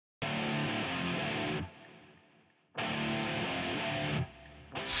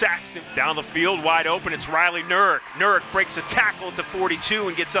sacks him down the field, wide open. It's Riley Nurk. Nurk breaks a tackle at the 42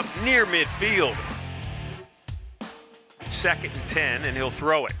 and gets up near midfield. 2nd and 10, and he'll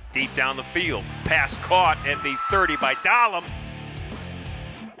throw it deep down the field. Pass caught at the 30 by Dahlem.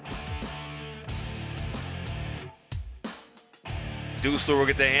 Dusler will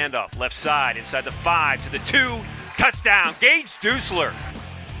get the handoff, left side, inside the 5 to the 2. Touchdown, Gage Dusler.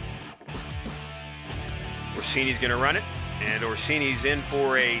 Orsini's going to run it, and Orsini's in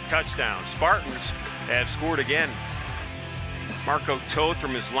for a touchdown. Spartans have scored again. Marco Toth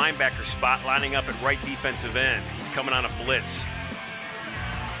from his linebacker spot lining up at right defensive end. He's coming on a blitz.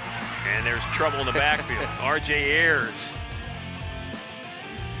 And there's trouble in the backfield. R.J. Ayers.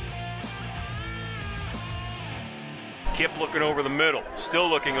 Kip looking over the middle, still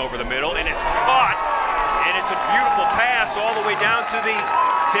looking over the middle, and it's caught. And it's a beautiful pass all the way down to the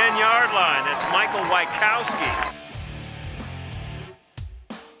 10-yard line. That's Michael Wykowski.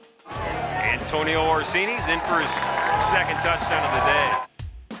 Antonio Orsini's in for his 2nd touchdown of the day.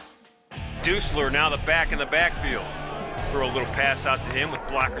 Dusler now the back in the backfield. Throw a little pass out to him with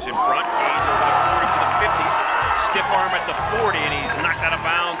blockers in front. Gage over the 40 to the 50. Stiff arm at the 40, and he's knocked out of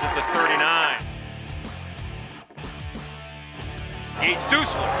bounds at the 39. Gage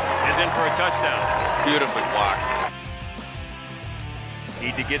Dusler is in for a touchdown. Beautifully blocked.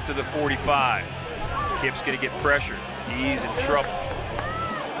 Need to get to the 45. Kip's going to get pressured. He's in trouble.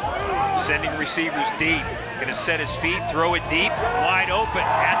 Sending receivers deep. Going to set his feet, throw it deep, wide open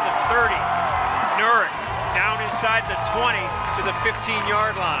at the 30. Nurk down inside the 20 to the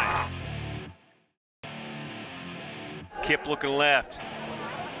 15-yard line. Kip looking left.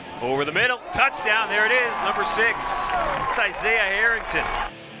 Over the middle, touchdown, there it is, number 6. It's Isaiah Harrington.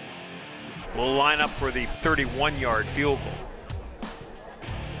 Will line up for the 31-yard field goal.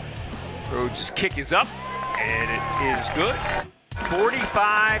 Rhodes' kick is up, and it is good.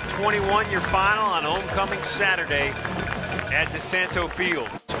 45-21 your final on homecoming Saturday at DeSanto Field.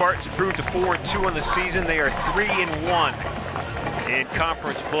 Spartans improved to 4-2 on the season. They are 3-1 in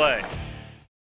conference play.